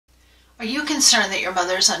Are you concerned that your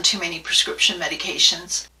mother's on too many prescription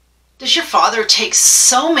medications? Does your father take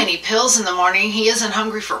so many pills in the morning he isn't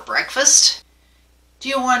hungry for breakfast? Do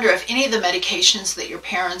you wonder if any of the medications that your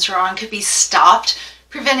parents are on could be stopped,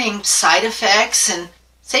 preventing side effects and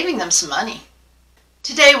saving them some money?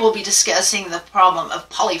 Today we'll be discussing the problem of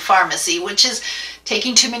polypharmacy, which is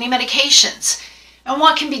taking too many medications, and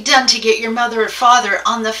what can be done to get your mother or father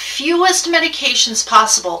on the fewest medications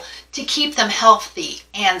possible to keep them healthy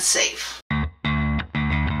and safe.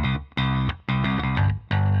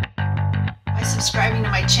 By subscribing to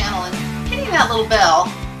my channel and hitting that little bell,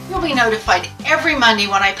 you'll be notified every Monday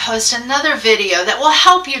when I post another video that will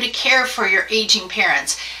help you to care for your aging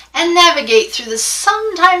parents and navigate through the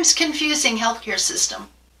sometimes confusing healthcare system.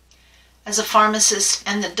 As a pharmacist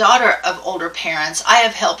and the daughter of older parents, I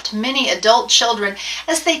have helped many adult children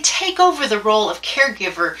as they take over the role of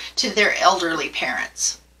caregiver to their elderly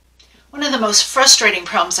parents. One of the most frustrating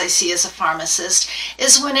problems I see as a pharmacist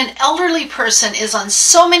is when an elderly person is on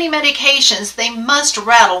so many medications they must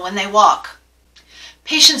rattle when they walk.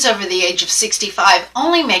 Patients over the age of 65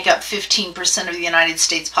 only make up 15% of the United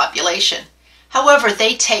States population. However,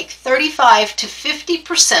 they take 35 to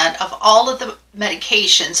 50% of all of the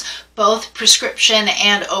medications, both prescription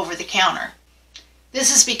and over-the-counter.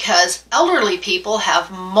 This is because elderly people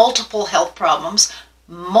have multiple health problems,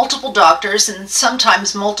 multiple doctors, and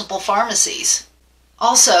sometimes multiple pharmacies.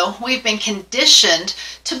 Also, we've been conditioned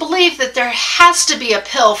to believe that there has to be a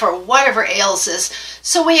pill for whatever ails us,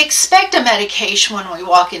 so we expect a medication when we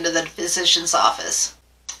walk into the physician's office.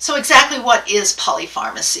 So exactly what is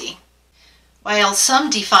polypharmacy? While some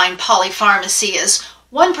define polypharmacy as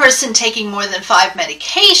one person taking more than 5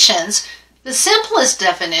 medications, the simplest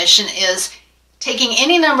definition is taking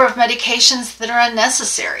any number of medications that are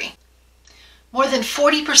unnecessary. More than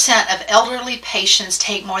 40% of elderly patients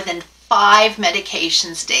take more than 5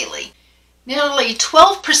 medications daily. Nearly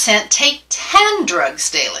 12% take 10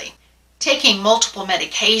 drugs daily. Taking multiple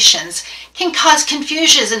medications can cause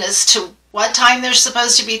confusion as to what time they're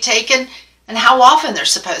supposed to be taken and how often they're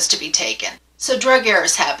supposed to be taken. So drug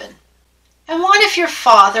errors happen. And what if your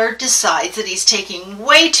father decides that he's taking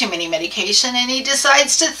way too many medication and he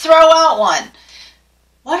decides to throw out one?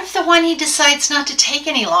 What if the one he decides not to take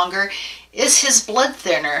any longer is his blood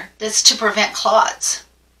thinner that's to prevent clots?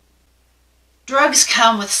 Drugs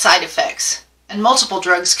come with side effects, and multiple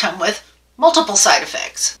drugs come with multiple side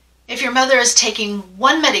effects. If your mother is taking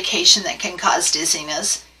one medication that can cause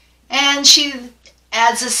dizziness, and she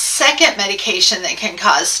adds a second medication that can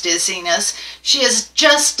cause dizziness, she has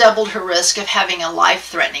just doubled her risk of having a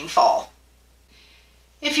life-threatening fall.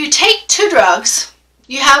 If you take 2 drugs,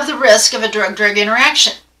 you have the risk of a drug-drug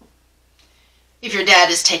interaction. If your dad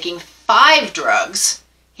is taking 5 drugs,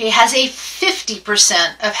 he has a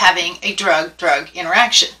 50% of having a drug-drug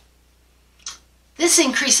interaction. This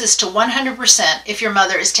increases to 100% if your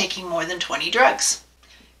mother is taking more than 20 drugs.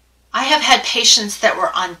 I have had patients that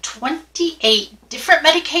were on 28 different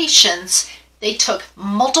medications they took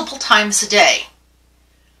multiple times a day.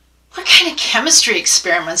 What kind of chemistry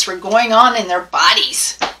experiments were going on in their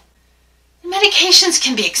bodies? The medications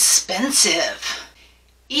can be expensive.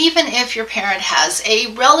 Even if your parent has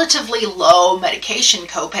a relatively low medication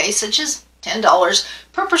copay, such as $10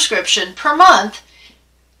 per prescription per month,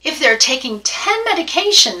 if they're taking 10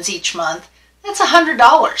 medications each month, that's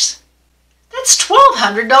 $100. That's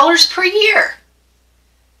 $1,200 per year.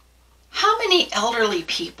 How many elderly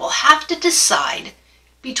people have to decide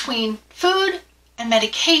between food and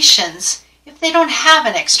medications if they don't have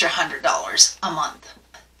an extra $100 a month?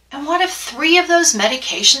 And what if 3 of those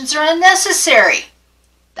medications are unnecessary?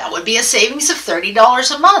 That would be a savings of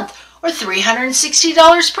 $30 a month, or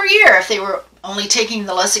 $360 per year if they were only taking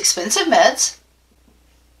the less expensive meds.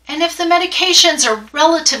 And if the medications are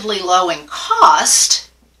relatively low in cost,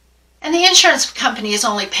 and the insurance company is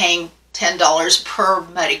only paying $10 per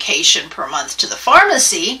medication per month to the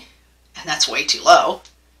pharmacy, and that's way too low,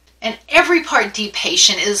 and every Part D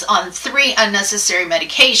patient is on 3 unnecessary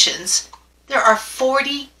medications, there are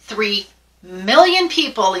 43 million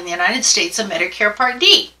people in the United States on Medicare Part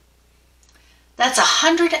D. That's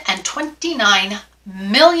 129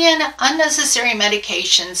 million unnecessary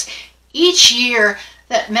medications each year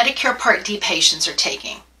that Medicare Part D patients are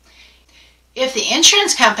taking. If the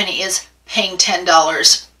insurance company is paying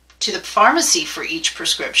 $10 to the pharmacy for each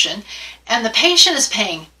prescription, and the patient is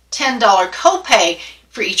paying $10 copay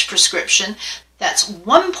for each prescription, that's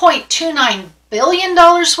 $1.29 billion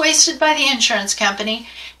wasted by the insurance company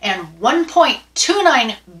and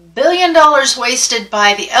 $1.29 billion wasted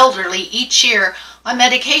by the elderly each year on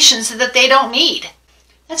medications that they don't need.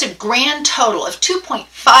 That's a grand total of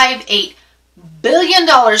 $2.58 billion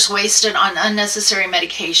wasted on unnecessary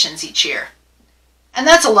medications each year. And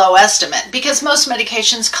that's a low estimate because most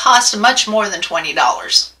medications cost much more than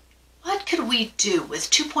 $20. What could we do with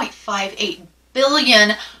 $2.58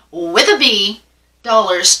 billion with a B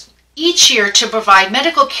dollars each year to provide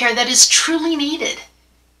medical care that is truly needed?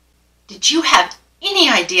 Did you have any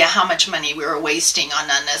idea how much money we were wasting on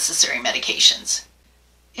unnecessary medications?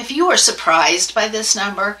 If you are surprised by this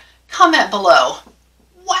number, comment below.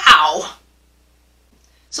 Wow!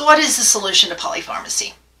 So what is the solution to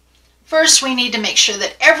polypharmacy? First, we need to make sure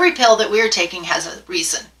that every pill that we are taking has a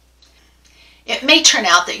reason. It may turn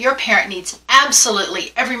out that your parent needs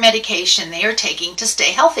absolutely every medication they are taking to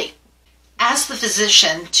stay healthy. Ask the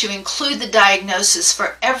physician to include the diagnosis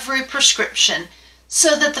for every prescription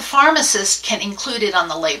so that the pharmacist can include it on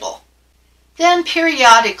the label. Then,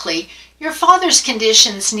 periodically, your father's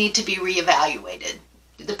conditions need to be reevaluated.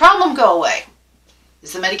 Did the problem go away?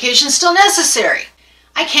 Is the medication still necessary?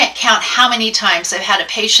 I can't count how many times I've had a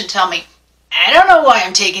patient tell me, I don't know why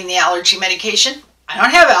I'm taking the allergy medication. I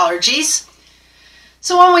don't have allergies.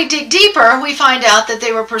 So when we dig deeper, we find out that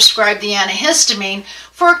they were prescribed the antihistamine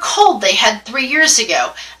for a cold they had 3 years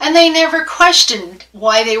ago, and they never questioned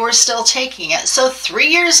why they were still taking it. So 3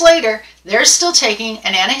 years later, they're still taking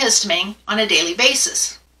an antihistamine on a daily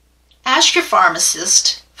basis. Ask your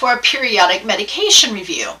pharmacist for a periodic medication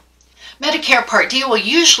review. Medicare Part D will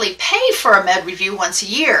usually pay for a med review once a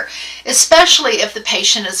year, especially if the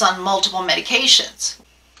patient is on multiple medications.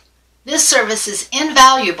 This service is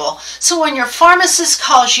invaluable, so when your pharmacist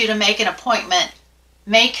calls you to make an appointment,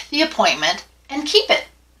 make the appointment and keep it.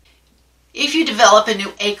 If you develop a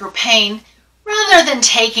new ache or pain, rather than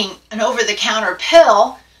taking an over-the-counter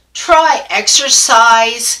pill, try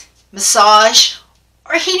exercise, massage,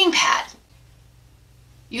 or heating pad.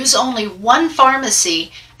 Use only one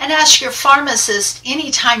pharmacy and ask your pharmacist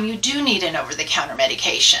anytime you do need an over-the-counter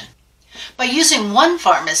medication. By using one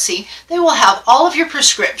pharmacy, they will have all of your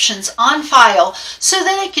prescriptions on file so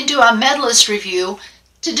that they can do a med list review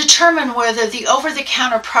to determine whether the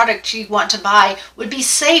over-the-counter product you want to buy would be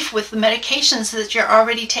safe with the medications that you're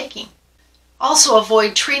already taking. Also,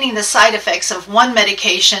 avoid treating the side effects of one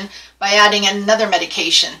medication by adding another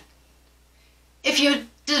medication. If you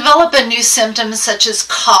develop a new symptom such as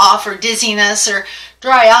cough or dizziness or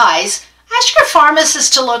dry eyes, ask your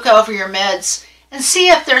pharmacist to look over your meds and see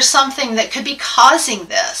if there's something that could be causing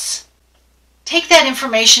this. Take that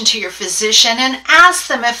information to your physician and ask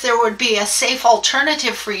them if there would be a safe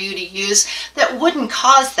alternative for you to use that wouldn't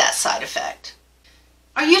cause that side effect.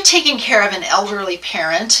 Are you taking care of an elderly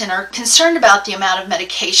parent and are concerned about the amount of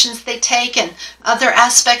medications they take and other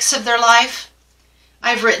aspects of their life?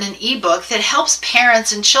 I've written an ebook that helps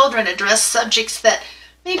parents and children address subjects that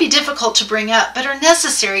may be difficult to bring up but are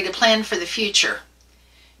necessary to plan for the future.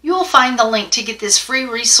 You will find the link to get this free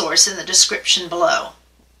resource in the description below.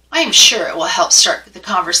 I am sure it will help start the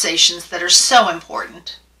conversations that are so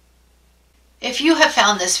important. If you have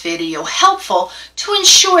found this video helpful to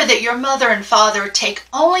ensure that your mother and father take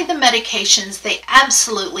only the medications they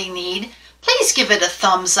absolutely need, please give it a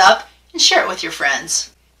thumbs up and share it with your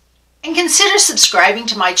friends. And consider subscribing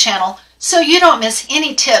to my channel so you don't miss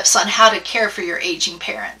any tips on how to care for your aging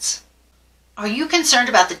parents. Are you concerned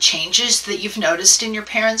about the changes that you've noticed in your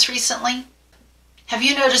parents recently? Have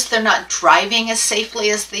you noticed they're not driving as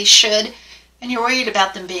safely as they should, and you're worried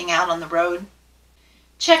about them being out on the road?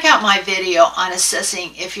 Check out my video on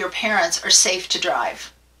assessing if your parents are safe to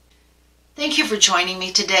drive. Thank you for joining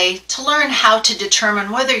me today to learn how to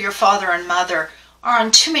determine whether your father and mother are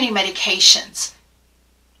on too many medications.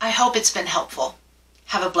 I hope it's been helpful.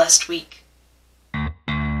 Have a blessed week.